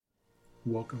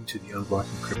Welcome to the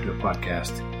Unblocking Crypto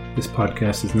podcast. This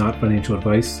podcast is not financial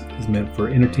advice. It is meant for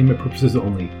entertainment purposes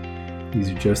only.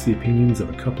 These are just the opinions of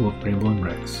a couple of rambling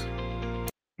wrecks.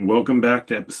 Welcome back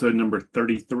to episode number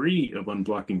 33 of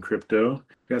Unblocking Crypto.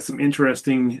 Got some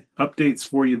interesting updates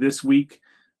for you this week.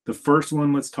 The first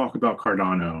one, let's talk about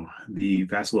Cardano. The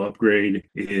Vasil upgrade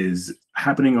is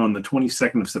happening on the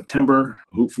 22nd of September.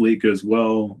 Hopefully it goes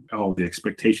well. All the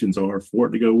expectations are for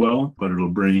it to go well, but it'll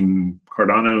bring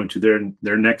Cardano to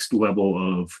their next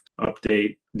level of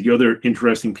update. The other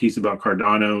interesting piece about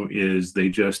Cardano is they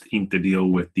just inked a deal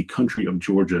with the country of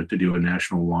Georgia to do a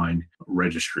national wine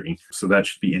registry. So that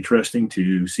should be interesting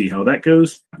to see how that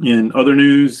goes. In other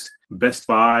news, Best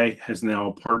Buy has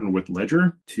now partnered with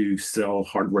Ledger to sell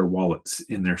hardware wallets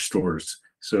in their stores.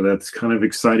 So that's kind of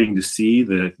exciting to see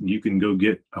that you can go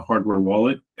get a hardware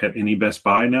wallet at any Best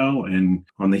Buy now. And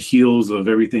on the heels of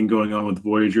everything going on with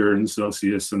Voyager and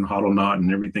Celsius and HODLNOT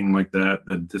and everything like that,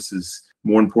 that this is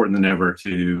more important than ever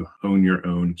to own your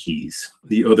own keys.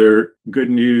 The other good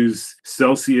news,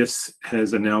 Celsius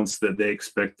has announced that they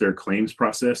expect their claims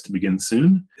process to begin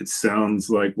soon. It sounds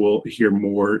like we'll hear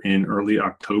more in early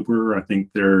October. I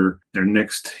think their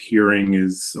next hearing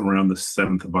is around the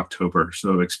 7th of October.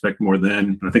 So expect more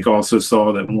then. And I think I also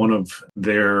saw that one of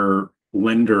their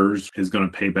lenders is going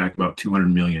to pay back about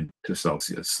 $200 million to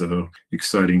Celsius. So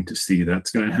exciting to see that's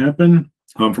going to happen.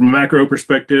 From a macro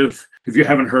perspective, if you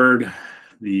haven't heard,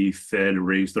 the Fed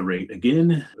raised the rate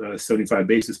again, 75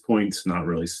 basis points, not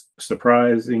really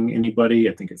surprising anybody.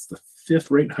 I think it's the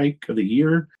fifth rate hike of the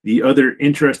year. The other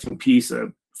interesting piece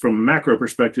from a macro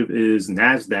perspective is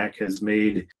NASDAQ has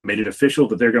made it official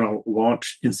that they're going to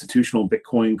launch institutional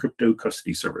Bitcoin crypto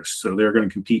custody service. So they're going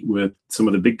to compete with some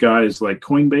of the big guys like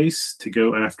Coinbase to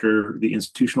go after the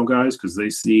institutional guys because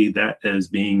they see that as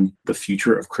being the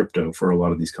future of crypto for a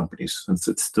lot of these companies, since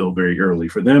it's still very early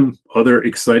for them. Other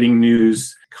exciting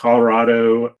news,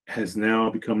 Colorado has now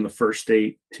become the first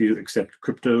state to accept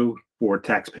crypto for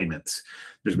tax payments.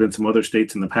 There's been some other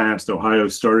states in the past. Ohio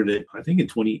started it, I think, in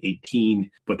 2018,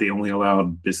 but they only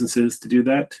allowed businesses to do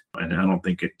that. And I don't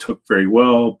think it took very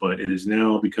well, but it is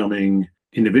now becoming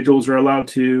individuals are allowed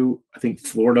to. I think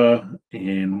Florida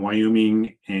and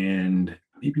Wyoming and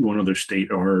maybe one other state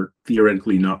are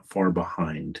theoretically not far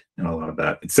behind in a lot of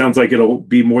that. It sounds like it'll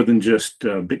be more than just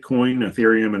Bitcoin,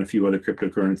 Ethereum, and a few other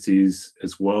cryptocurrencies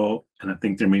as well. And I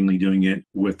think they're mainly doing it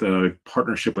with a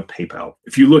partnership with PayPal.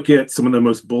 If you look at some of the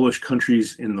most bullish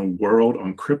countries in the world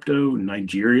on crypto,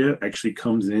 Nigeria actually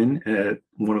comes in at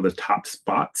one of the top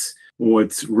spots.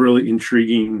 What's really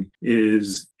intriguing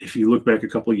is if you look back a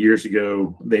couple of years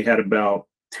ago, they had about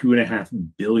 $2.5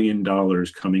 billion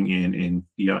coming in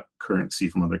fiat currency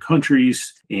from other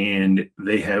countries. And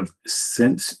they have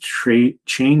since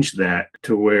changed that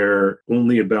to where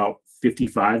only about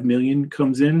 55 million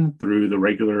comes in through the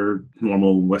regular,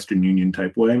 normal Western Union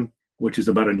type way, which is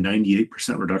about a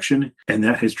 98% reduction. And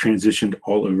that has transitioned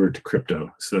all over to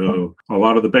crypto. So a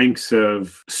lot of the banks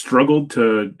have struggled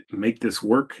to make this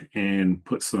work and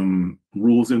put some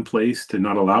rules in place to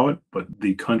not allow it, but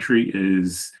the country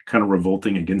is kind of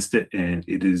revolting against it. And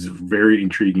it is very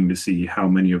intriguing to see how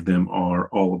many of them are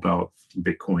all about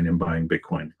Bitcoin and buying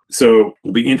Bitcoin. So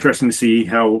it'll be interesting to see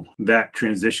how that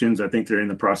transitions. I think they're in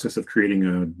the process of creating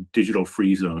a digital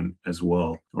free zone as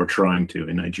well, or trying to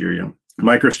in Nigeria.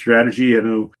 MicroStrategy, I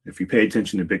know if you pay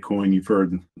attention to Bitcoin, you've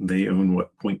heard they own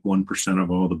 0.1%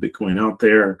 of all the Bitcoin out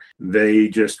there. They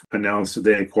just announced that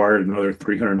they acquired another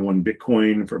 301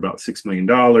 Bitcoin for about $6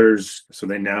 million. So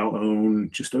they now own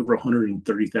just over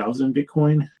 130,000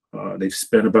 Bitcoin. They've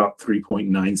spent about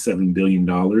 $3.97 billion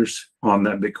on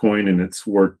that Bitcoin, and it's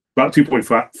worth about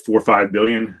 $2.45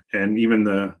 billion. And even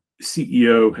the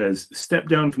CEO has stepped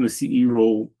down from the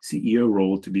CEO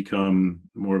role to become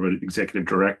more of an executive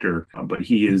director, but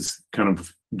he is kind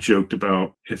of joked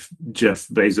about if Jeff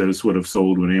Bezos would have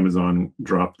sold when Amazon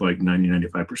dropped like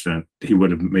 95%, he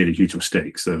would have made a huge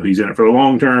mistake. So he's in it for the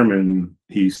long term, and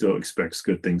he still expects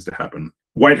good things to happen.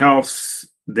 White House,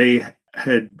 they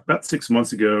had about 6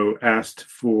 months ago asked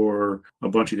for a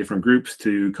bunch of different groups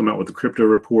to come out with a crypto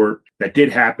report. That did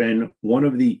happen. One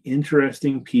of the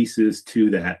interesting pieces to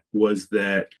that was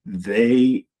that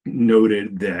they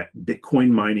noted that Bitcoin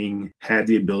mining had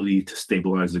the ability to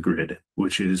stabilize the grid,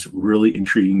 which is really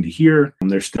intriguing to hear.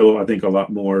 There's still, I think, a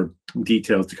lot more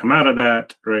details to come out of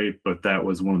that, right? But that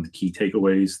was one of the key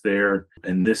takeaways there.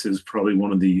 And this is probably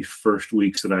one of the first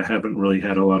weeks that I haven't really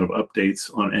had a lot of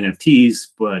updates on NFTs,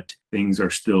 but things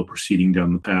are still proceeding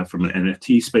down the path from an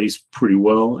NFT space pretty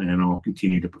well. And I'll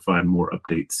continue to provide more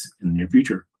updates in the near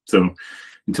future. So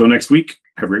until next week,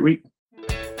 have a great week.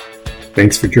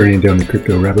 Thanks for journeying down the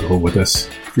crypto rabbit hole with us.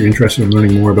 If you're interested in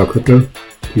learning more about crypto,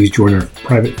 please join our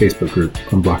private Facebook group,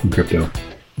 Unblocking Crypto.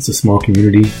 It's a small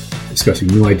community discussing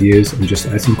new ideas and just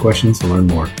asking questions to learn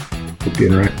more. Hope to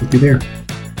interact with you there.